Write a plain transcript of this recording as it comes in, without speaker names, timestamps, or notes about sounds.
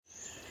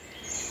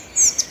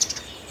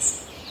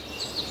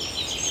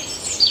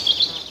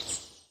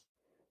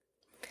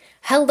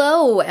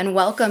Hello, and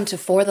welcome to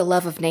For the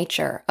Love of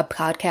Nature, a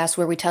podcast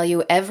where we tell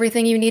you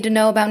everything you need to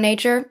know about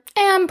nature,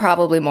 and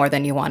probably more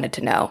than you wanted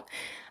to know.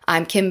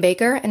 I'm Kim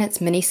Baker, and it's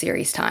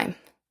mini-series time.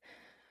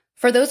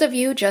 For those of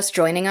you just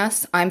joining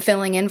us, I'm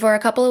filling in for a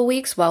couple of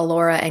weeks while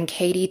Laura and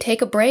Katie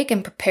take a break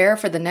and prepare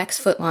for the next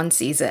Footlong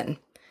season.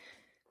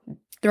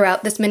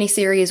 Throughout this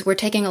mini-series, we're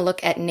taking a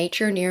look at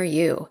nature near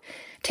you,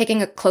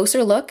 taking a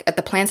closer look at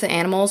the plants and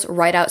animals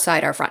right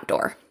outside our front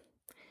door.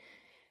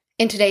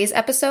 In today's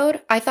episode,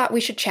 I thought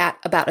we should chat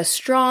about a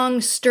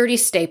strong, sturdy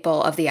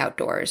staple of the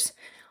outdoors,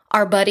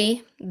 our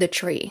buddy, the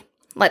tree.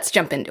 Let's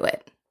jump into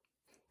it.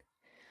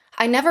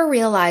 I never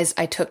realized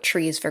I took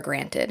trees for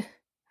granted.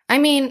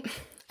 I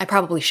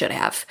probably should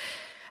have.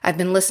 I've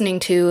been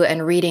listening to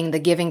and reading The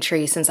Giving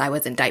Tree since I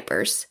was in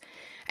diapers.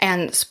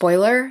 And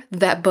spoiler,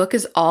 that book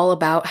is all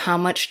about how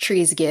much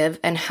trees give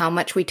and how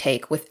much we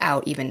take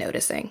without even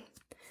noticing.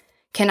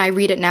 Can I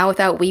read it now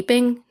without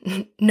weeping?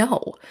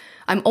 No.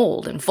 I'm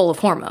old and full of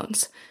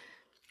hormones.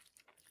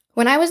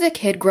 When I was a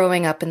kid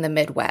growing up in the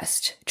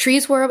Midwest,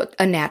 trees were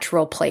a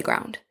natural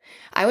playground.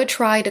 I would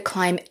try to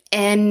climb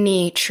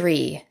any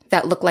tree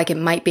that looked like it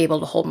might be able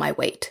to hold my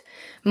weight,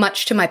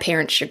 much to my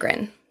parents'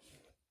 chagrin.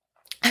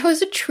 I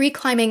was a tree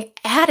climbing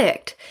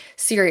addict.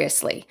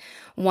 Seriously.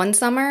 One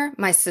summer,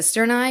 my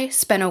sister and I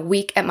spent a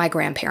week at my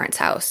grandparents'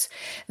 house.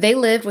 They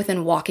lived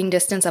within walking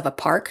distance of a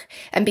park,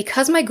 and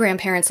because my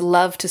grandparents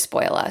loved to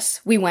spoil us,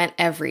 we went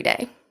every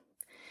day.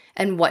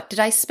 And what did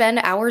I spend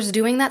hours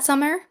doing that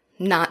summer?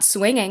 Not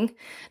swinging,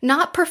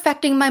 not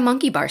perfecting my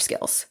monkey bar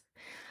skills.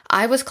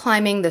 I was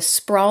climbing the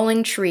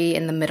sprawling tree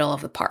in the middle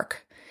of the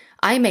park.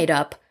 I made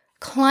up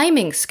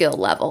climbing skill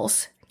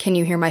levels, can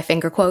you hear my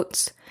finger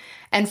quotes?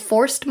 And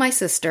forced my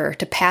sister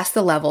to pass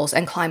the levels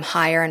and climb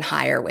higher and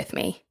higher with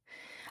me.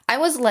 I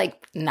was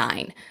like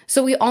 9,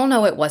 so we all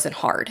know it wasn't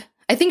hard.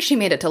 I think she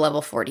made it to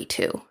level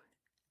 42.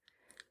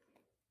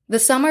 The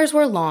summers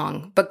were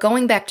long, but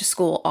going back to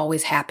school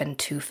always happened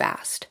too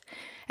fast.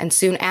 And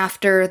soon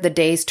after, the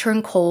days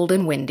turned cold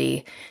and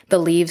windy, the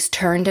leaves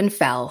turned and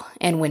fell,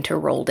 and winter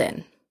rolled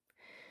in.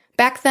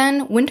 Back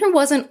then, winter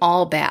wasn't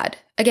all bad.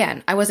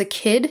 Again, I was a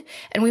kid,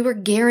 and we were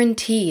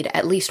guaranteed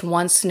at least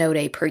one snow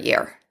day per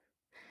year.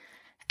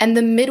 And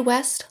the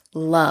Midwest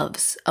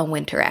loves a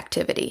winter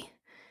activity.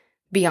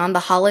 Beyond the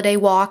holiday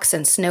walks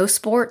and snow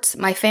sports,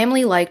 my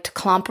family liked to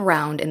clomp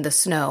around in the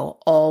snow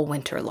all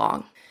winter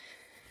long.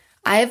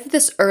 I have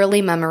this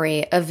early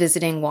memory of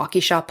visiting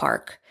Waukesha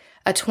Park,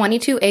 a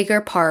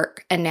 22-acre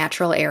park and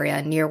natural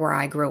area near where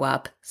I grew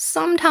up,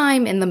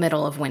 sometime in the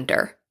middle of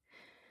winter.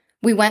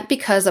 We went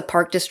because a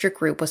park district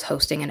group was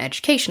hosting an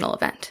educational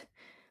event.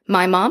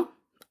 My mom,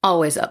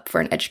 always up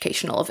for an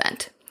educational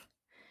event.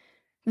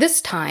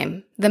 This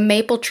time, the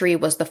maple tree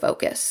was the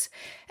focus,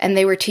 and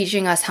they were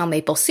teaching us how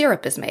maple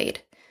syrup is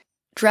made.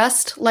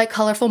 Dressed like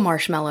colorful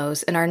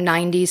marshmallows in our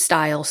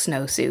 90s-style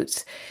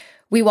snowsuits,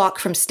 we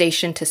walked from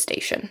station to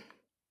station.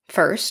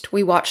 First,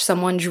 we watched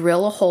someone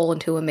drill a hole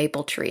into a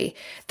maple tree,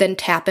 then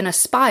tap in a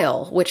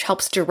spile, which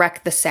helps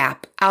direct the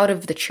sap out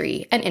of the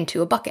tree and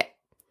into a bucket.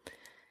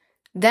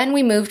 Then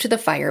we moved to the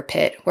fire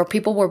pit, where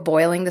people were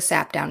boiling the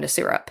sap down to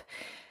syrup.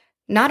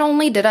 Not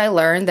only did I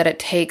learn that it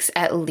takes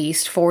at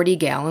least 40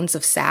 gallons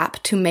of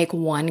sap to make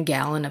 1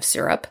 gallon of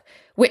syrup,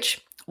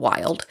 which,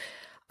 wild,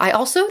 I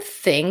also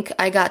think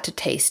I got to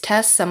taste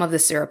test some of the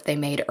syrup they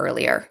made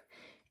earlier.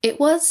 It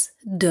was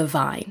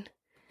divine.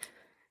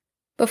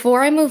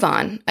 Before I move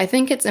on, I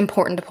think it's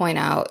important to point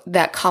out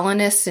that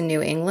colonists in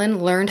New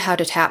England learned how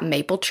to tap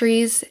maple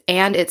trees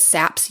and its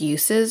sap's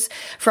uses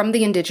from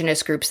the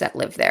indigenous groups that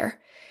lived there.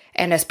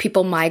 And as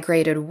people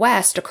migrated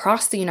west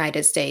across the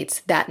United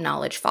States, that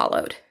knowledge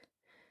followed.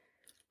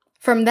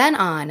 From then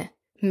on,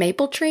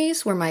 maple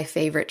trees were my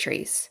favorite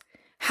trees.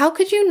 How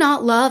could you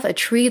not love a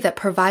tree that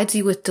provides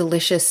you with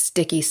delicious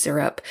sticky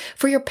syrup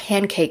for your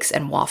pancakes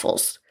and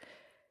waffles?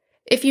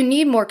 If you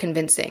need more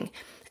convincing,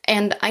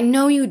 and I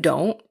know you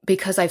don't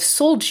because I've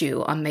sold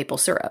you on maple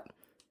syrup,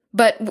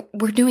 but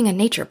we're doing a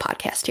nature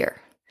podcast here.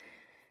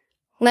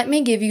 Let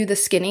me give you the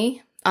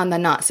skinny on the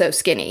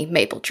not-so-skinny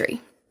maple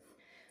tree.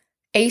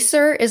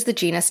 Acer is the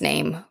genus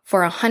name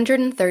for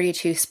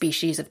 132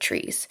 species of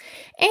trees,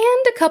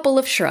 and a couple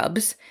of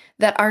shrubs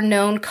that are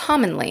known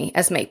commonly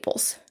as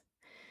maples.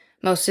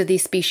 Most of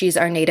these species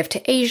are native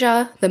to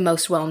Asia, the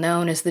most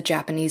well-known is the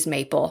Japanese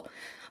maple,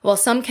 while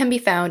some can be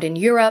found in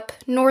Europe,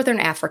 Northern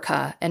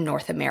Africa, and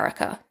North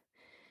America.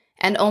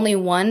 And only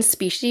one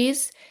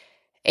species,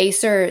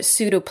 Acer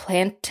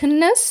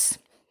pseudoplantanus,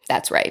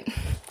 that's right,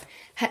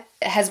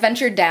 has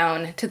ventured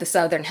down to the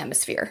southern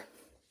hemisphere.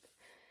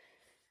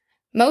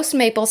 Most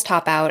maples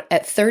top out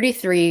at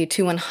 33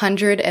 to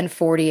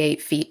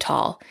 148 feet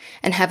tall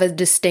and have a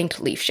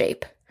distinct leaf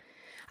shape.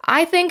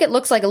 I think it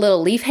looks like a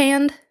little leaf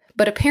hand,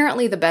 but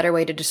apparently the better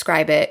way to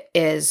describe it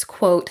is,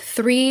 quote,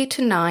 3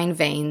 to 9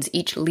 veins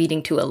each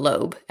leading to a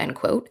lobe, end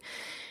quote,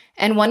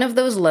 and one of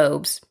those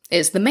lobes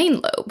is the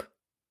main lobe.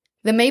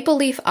 The maple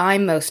leaf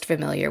I'm most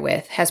familiar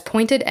with has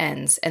pointed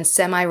ends and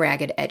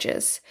semi-ragged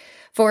edges.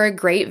 For a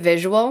great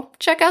visual,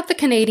 check out the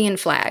Canadian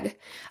flag.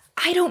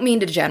 I don't mean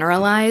to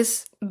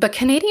generalize, but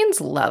Canadians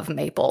love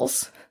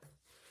maples.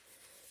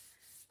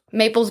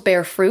 Maples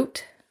bear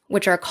fruit,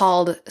 which are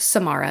called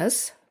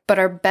samaras, but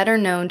are better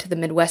known to the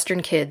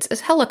Midwestern kids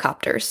as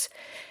helicopters.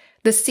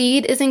 The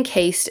seed is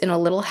encased in a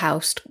little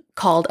house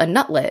called a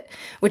nutlet,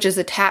 which is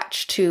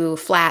attached to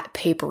flat,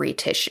 papery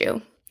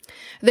tissue.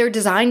 They're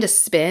designed to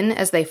spin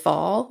as they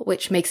fall,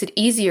 which makes it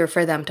easier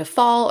for them to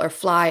fall or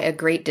fly a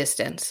great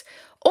distance,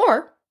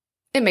 or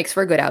it makes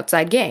for a good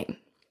outside game.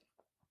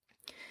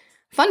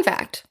 Fun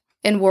fact,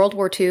 in World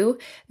War II,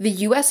 the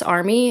U.S.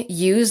 Army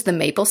used the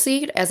maple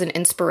seed as an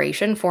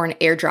inspiration for an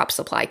airdrop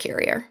supply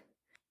carrier.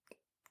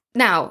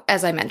 Now,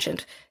 as I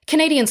mentioned,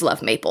 Canadians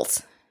love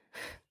maples.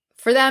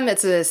 For them,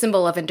 it's a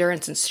symbol of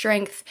endurance and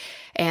strength,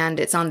 and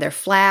it's on their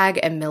flag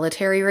and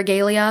military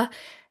regalia,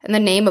 and the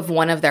name of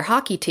one of their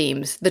hockey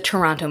teams, the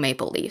Toronto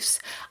Maple Leafs.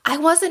 I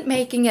wasn't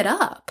making it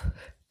up.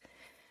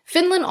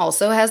 Finland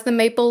also has the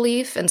maple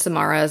leaf and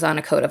samaras on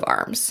a coat of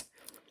arms.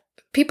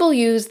 People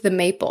use the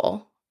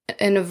maple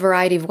in a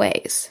variety of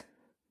ways.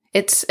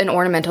 It's an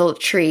ornamental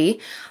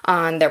tree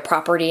on their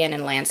property and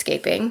in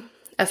landscaping.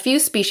 A few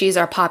species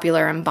are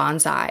popular in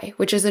bonsai,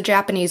 which is a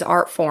Japanese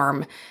art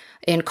form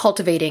in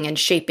cultivating and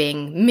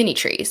shaping mini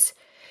trees.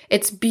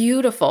 It's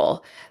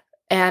beautiful,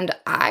 and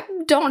I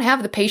don't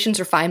have the patience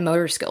or fine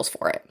motor skills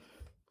for it.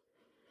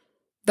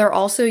 They're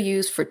also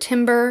used for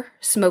timber,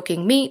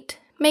 smoking meat,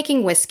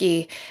 making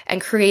whiskey,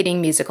 and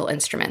creating musical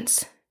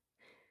instruments.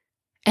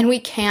 And we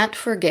can't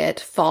forget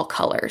fall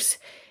colors.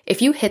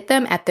 If you hit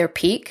them at their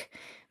peak,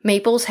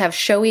 maples have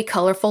showy,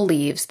 colorful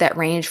leaves that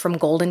range from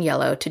golden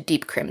yellow to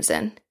deep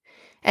crimson.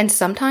 And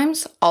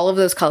sometimes all of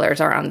those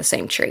colors are on the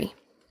same tree.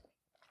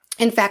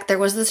 In fact, there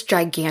was this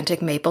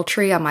gigantic maple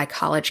tree on my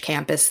college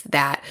campus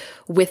that,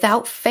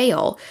 without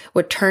fail,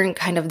 would turn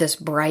kind of this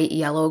bright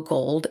yellow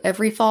gold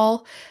every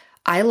fall.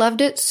 I loved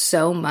it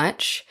so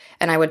much,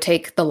 and I would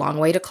take the long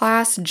way to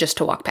class just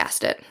to walk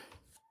past it.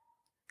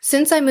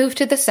 Since I moved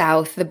to the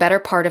South the better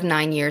part of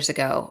 9 years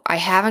ago, I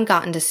haven't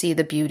gotten to see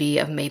the beauty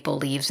of maple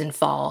leaves in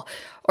fall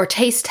or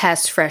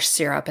test fresh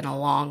syrup in a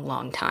long,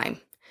 long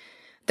time.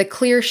 The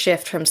clear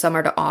shift from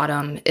summer to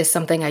autumn is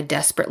something I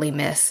desperately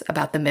miss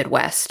about the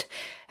Midwest,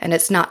 and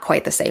it's not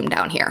quite the same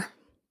down here.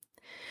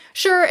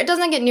 Sure, it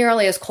doesn't get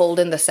nearly as cold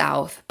in the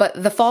South,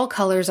 but the fall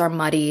colors are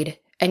muddied,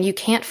 and you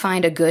can't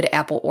find a good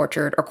apple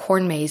orchard or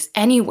corn maze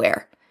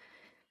anywhere.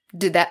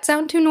 Did that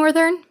sound too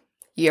northern?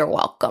 You're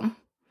welcome.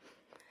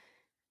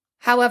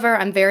 However,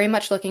 I'm very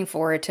much looking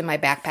forward to my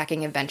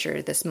backpacking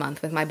adventure this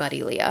month with my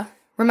buddy Leah.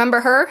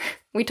 Remember her?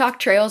 We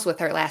talked trails with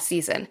her last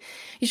season.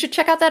 You should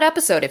check out that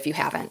episode if you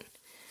haven't.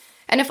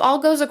 And if all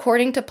goes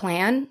according to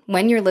plan,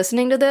 when you're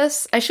listening to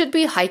this, I should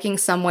be hiking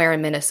somewhere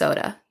in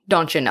Minnesota,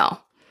 don't you know?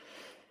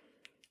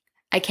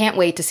 I can't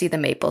wait to see the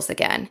maples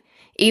again.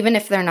 Even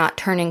if they're not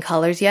turning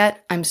colors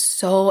yet, I'm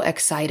so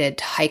excited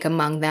to hike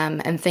among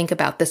them and think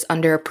about this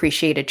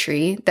underappreciated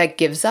tree that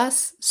gives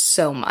us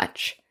so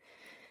much.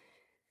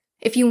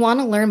 If you want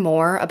to learn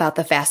more about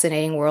the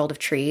fascinating world of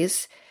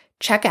trees,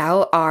 check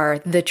out our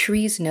The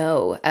Trees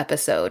Know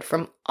episode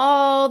from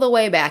all the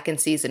way back in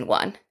season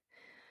 1.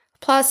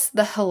 Plus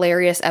the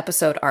hilarious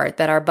episode art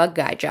that our bug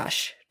guy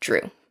Josh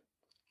drew.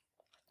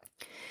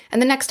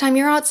 And the next time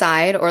you're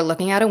outside or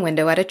looking out a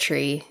window at a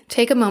tree,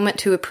 take a moment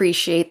to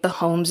appreciate the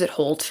homes it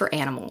holds for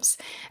animals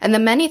and the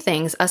many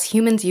things us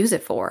humans use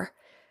it for.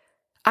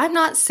 I'm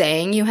not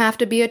saying you have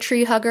to be a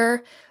tree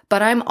hugger,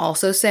 but I'm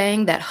also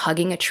saying that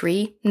hugging a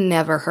tree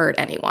never hurt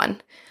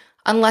anyone.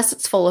 Unless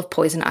it's full of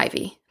poison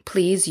ivy.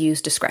 Please use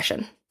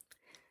discretion.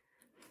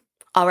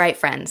 All right,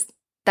 friends,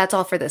 that's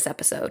all for this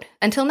episode.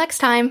 Until next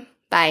time,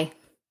 bye.